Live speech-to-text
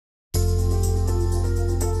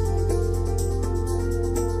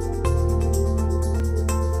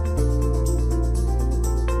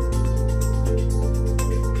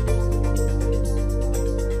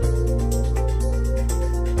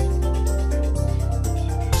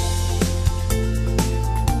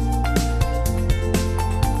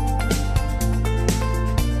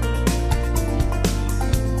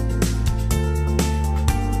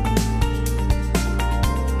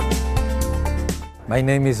My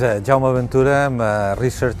name is Jaume Ventura. I'm a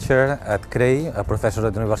researcher at CREI, a professor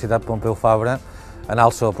at the Universitat Pompeu Fabra, and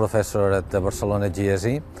also a professor at the Barcelona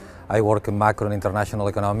GSE. I work in macro and international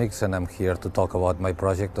economics, and I'm here to talk about my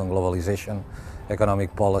project on globalization,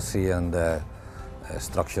 economic policy, and the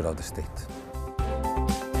structure of the state.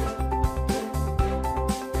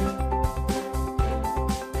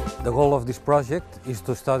 The goal of this project is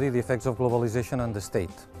to study the effects of globalization on the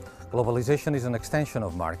state. Globalization is an extension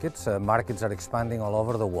of markets. Markets are expanding all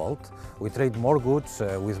over the world. We trade more goods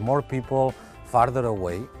with more people farther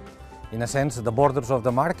away. In a sense, the borders of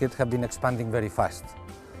the market have been expanding very fast.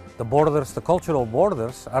 The borders, the cultural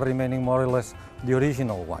borders, are remaining more or less the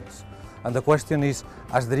original ones. And the question is,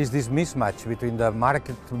 as there is this mismatch between the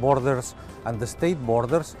market borders and the state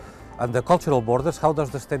borders and the cultural borders, how does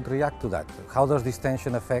the state react to that? How does this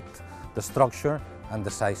tension affect the structure and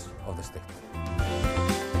the size of the state?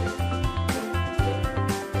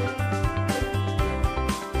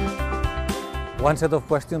 One set of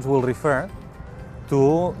questions will refer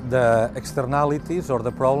to the externalities or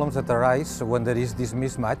the problems that arise when there is this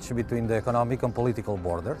mismatch between the economic and political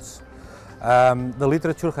borders. The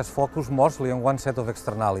literature has focused mostly on one set of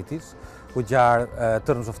externalities, which are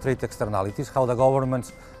terms of trade externalities, how the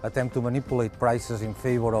governments attempt to manipulate prices in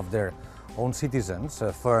favor of their own citizens,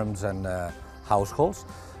 firms and households.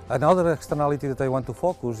 Another externality that I want to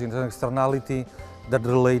focus is an externality that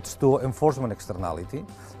relates to enforcement externality,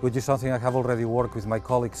 which is something I have already worked with my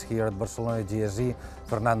colleagues here at Barcelona GSE,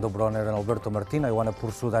 Fernando Bronner and Alberto Martin. I want to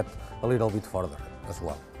pursue that a little bit further as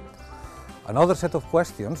well. Another set of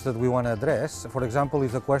questions that we want to address, for example,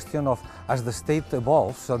 is the question of, as the state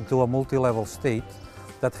evolves into a multi-level state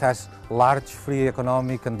that has large free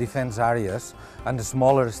economic and defense areas and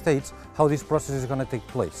smaller states, how this process is going to take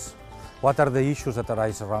place. What are the issues that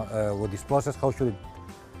arise around, with this process? How should it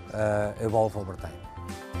evolve over time?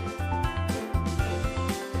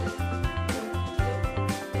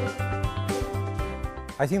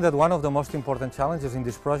 I think that one of the most important challenges in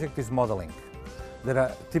this project is modeling. There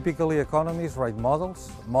are typically economies write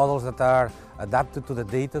models that are adapted to the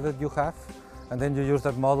data that you have, and then you use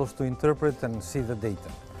that models to interpret and see the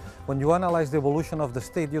data. When you analyze the evolution of the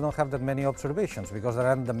state, you don't have that many observations because there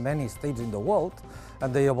aren't that many states in the world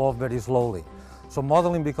and they evolve very slowly. So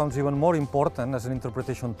modeling becomes even more important as an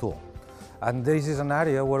interpretation tool. And this is an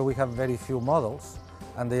area where we have very few models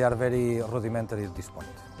and they are very rudimentary at this point.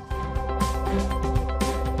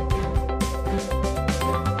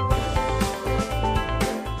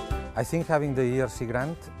 I think having the ERC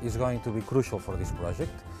grant is going to be crucial for this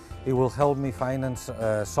project. It will help me finance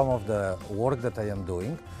some of the work that I am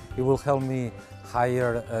doing. It will help me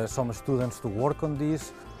hire some students to work on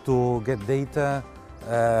this, to get data.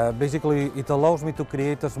 Basically, it allows me to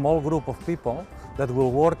create a small group of people that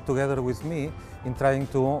will work together with me in trying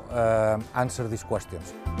to answer these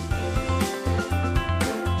questions.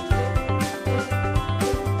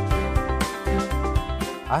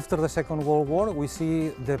 After the Second World War, we see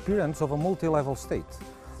the appearance of a multi-level state.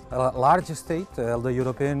 A large state, the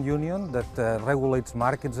European Union, that regulates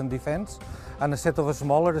markets and defense, and a set of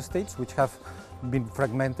smaller states which have been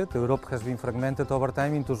fragmented. Europe has been fragmented over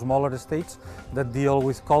time into smaller states that deal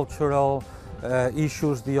with cultural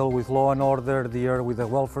issues, deal with law and order, deal with the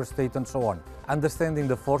welfare state and so on. Understanding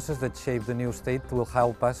the forces that shape the new state will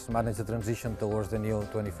help us manage the transition towards the new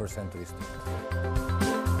 21st century state.